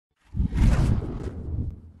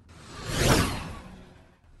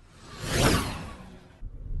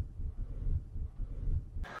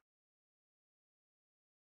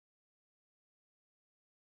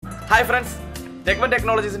Hi friends, TechOne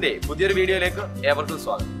Technologies in പുതിയൊരു വീഡിയോയിലേക്ക് ഏവർക്കും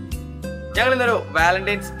സ്വാഗതം. ഞങ്ങൾ ഇന്നൊരു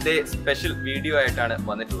വാലന്റൈൻസ് ഡേ സ്പെഷ്യൽ വീഡിയോ ആയിട്ടാണ്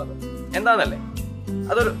വന്നിട്ടുള്ളത്. എന്താണെന്നല്ലേ?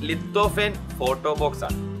 അതൊരു ലിത്തോഫെയിൻ ഫോട്ടോ ബോക്സ്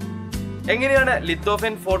ആണ്. എങ്ങനെയാണ്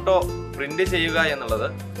ലിത്തോഫെയിൻ ഫോട്ടോ പ്രിന്റ് ചെയ്യുക എന്നുള്ളത്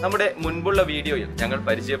നമ്മുടെ മുൻപുള്ള വീഡിയോയിൽ ഞങ്ങൾ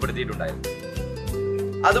പരിചയപ്പെടുത്തിയിട്ടുണ്ടായിരുന്നു.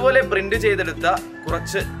 അതുപോലെ പ്രിന്റ് ചെയ്തെടുത്ത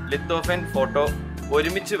കുറച്ച് ലിത്തോഫെയിൻ ഫോട്ടോ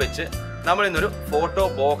ഒരുമിച്ച് വെച്ച് നമ്മൾ ഇന്നൊരു ഫോട്ടോ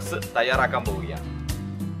ബോക്സ് തയ്യാറാക്കാൻ പോവുകയാണ്.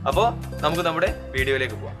 അപ്പോൾ നമുക്ക് നമ്മുടെ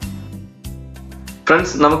വീഡിയോയിലേക്ക് പോകാം.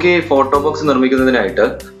 ഫ്രണ്ട്സ്, നമുക്ക് ഈ ഫോട്ടോ ബോക്സ് നിർമ്മിക്കുന്നതിനായിട്ട്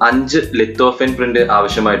 5 ലിത്തോഫെയിൻ പ്രിന്റ്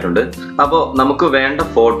ആവശ്യമായിട്ടുണ്ട്. അപ്പോൾ നമുക്ക് വേണ്ട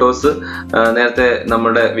ഫോട്ടോസ് നേരത്തെ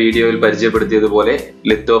നമ്മുടെ വീഡിയോയിൽ പരിചയപ്പെടുത്തിയതുപോലെ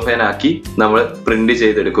ലിത്തോഫെയിൻ ആക്കി നമ്മൾ പ്രിന്റ്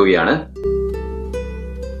ചെയ്തെടുക്കുകയാണ്.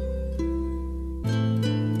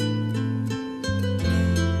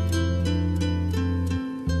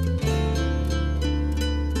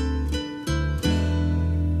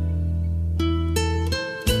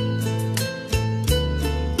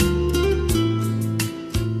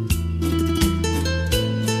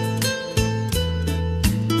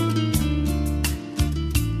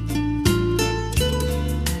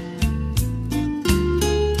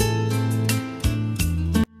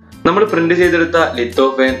 നമ്മൾ പ്രിന്റ് ചെയ്തെടുത്ത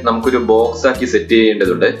ലിത്തോഫെയിൻ നമുക്കൊരു ബോക്സ് ആക്കി സെറ്റ്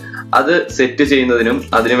ചെയ്യേണ്ടതുണ്ട്. അത് സെറ്റ് ചെയ്യുന്നതിനും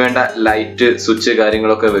അതിനുവേണ്ട ലൈറ്റ്, സ്വിച്ച്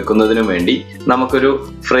കാര്യങ്ങളൊക്കെ വെക്കുന്നതിനും വേണ്ടി നമുക്കൊരു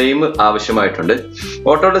ഫ്രെയിം ആവശ്യമായിട്ടുണ്ട്.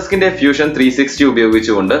 ഓട്ടോഡെസ്കിന്റെ ഫ്യൂഷൻ 360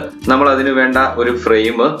 ഉപയോഗിച്ചുകൊണ്ട് നമ്മൾ അതിനു വേണ്ട ഒരു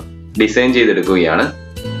ഫ്രെയിം ഡിസൈൻ ചെയ്തെടുക്കുകയാണ്.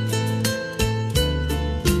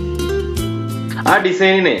 ആ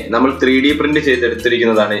ഡിസൈനിനെ നമ്മൾ 3D പ്രിന്റ്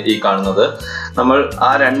ചെയ്തെടുത്തിരിക്കുന്നതാണ് ഈ കാണുന്നത്. നമ്മൾ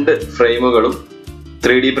ആ 2 ഫ്രെയിമുകളും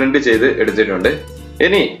 3D പ്രിന്റ് ചെയ്ത് എടുത്തിട്ടുണ്ട്.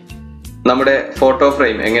 ഇനി നമ്മുടെ ഫോട്ടോ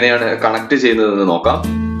ഫ്രെയിം എങ്ങനെയാണ് കണക്ട് ചെയ്യുന്നതെന്ന് നോക്കാം.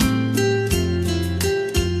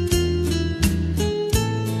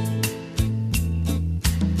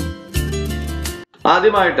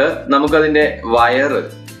 ആദ്യമായിട്ട് നമുക്കതിന്റെ വയർ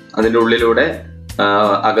അതിന്റെ ഉള്ളിലൂടെ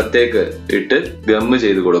അകത്തേക്ക് ഇട്ട് ഗം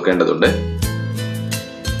ചെയ്ത് കൊടുക്കേണ്ടതുണ്ട്.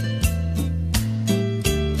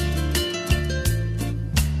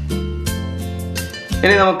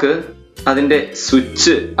 ഇനി നമുക്ക് അതിന്റെ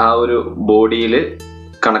സ്വിച്ച് ആ ഒരു ബോഡിയിൽ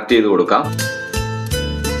കണക്ട് ചെയ്ത് കൊടുക്കാം.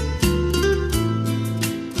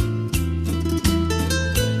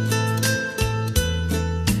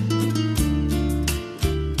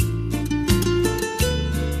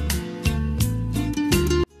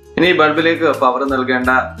 ഇനി ബൾബിലേക്ക് പവർ നൽകേണ്ട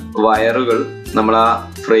വയറുകൾ നമ്മൾ ആ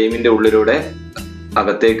ഫ്രെയിമിന്റെ ഉള്ളിലൂടെ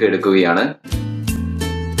അകത്തേക്ക് എടുക്കുകയാണ്.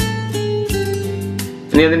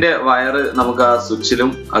 ഇനി അതിന്റെ വയർ നമുക്ക് ആ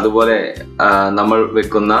സ്വിച്ചിലും അതുപോലെ നമ്മൾ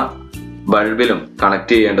വെക്കുന്ന ബൾബിലും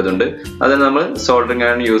കണക്ട് ചെയ്യേണ്ടതുണ്ട്. അതിന് നമ്മൾ സോൾഡറിംഗ്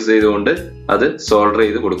അയൺ യൂസ് ചെയ്തുകൊണ്ട് അത് സോൾഡർ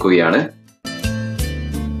ചെയ്ത് കൊടുക്കുകയാണ്.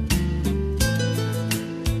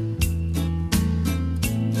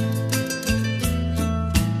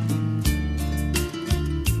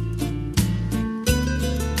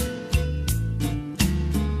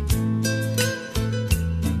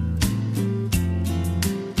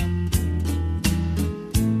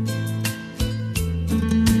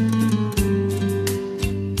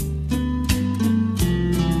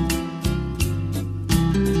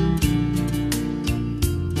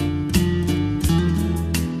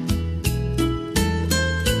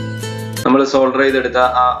 നമ്മൾ സോൾഡർ ചെയ്തെടുത്ത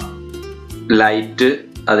ആ ലൈറ്റ്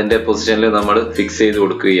അതിന്റെ പൊസിഷനിൽ നമ്മൾ ഫിക്സ് ചെയ്ത്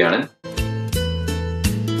കൊടുക്കുകയാണ്.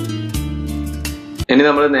 ഇനി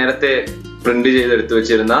നമ്മൾ നേരത്തെ പ്രിന്റ് ചെയ്തെടുത്തു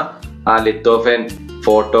വെച്ചിരുന്ന ആ ലിത്തോഫെയിൻ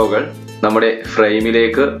ഫോട്ടോകൾ നമ്മുടെ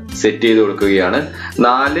ഫ്രെയിമിലേക്ക് സെറ്റ് ചെയ്ത് കൊടുക്കുകയാണ്.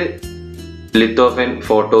 4 ലിത്തോഫെയിൻ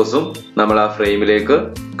ഫോട്ടോസും നമ്മൾ ആ ഫ്രെയിമിലേക്ക്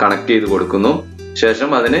കണക്ട് ചെയ്ത് കൊടുക്കുന്നു.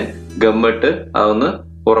 ശേഷം അതിന് ഗമ്മിട്ട് അതൊന്ന്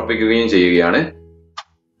ഉറപ്പിക്കുകയും ചെയ്യുകയാണ്.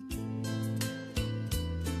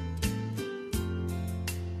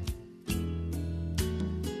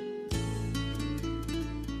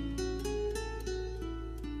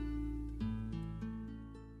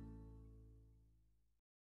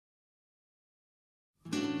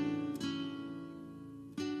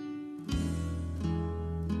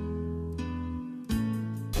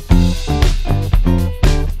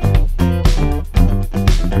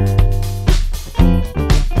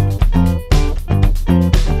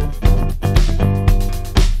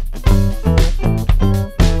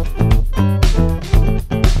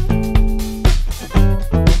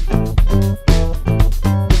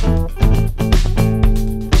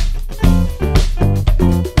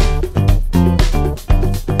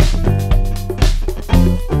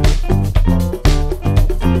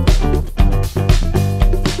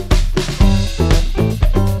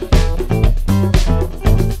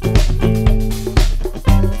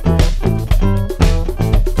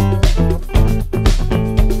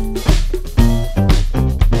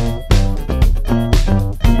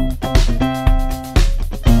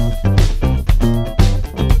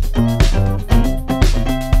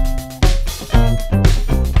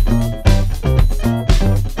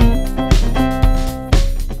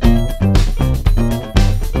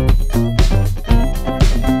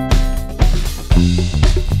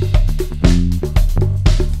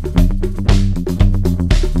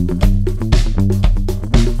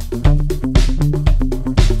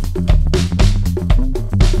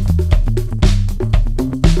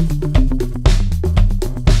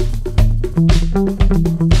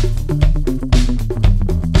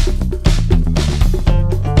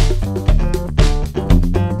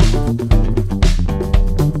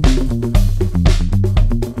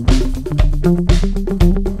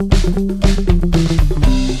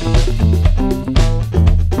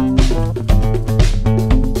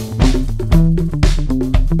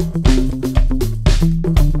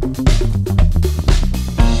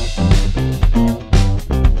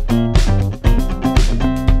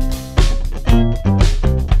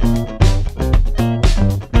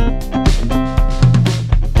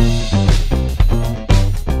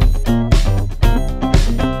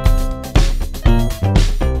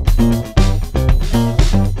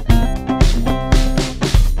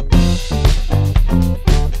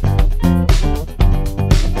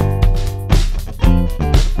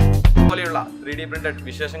 3D പ്രിന്റഡ്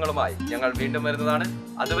വിശേഷങ്ങളുമായി ഞങ്ങൾ വീണ്ടും വരുന്നതാണ്.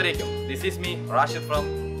 അതുവരേക്കും this is me Rashid from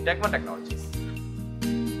TechOne Technologies.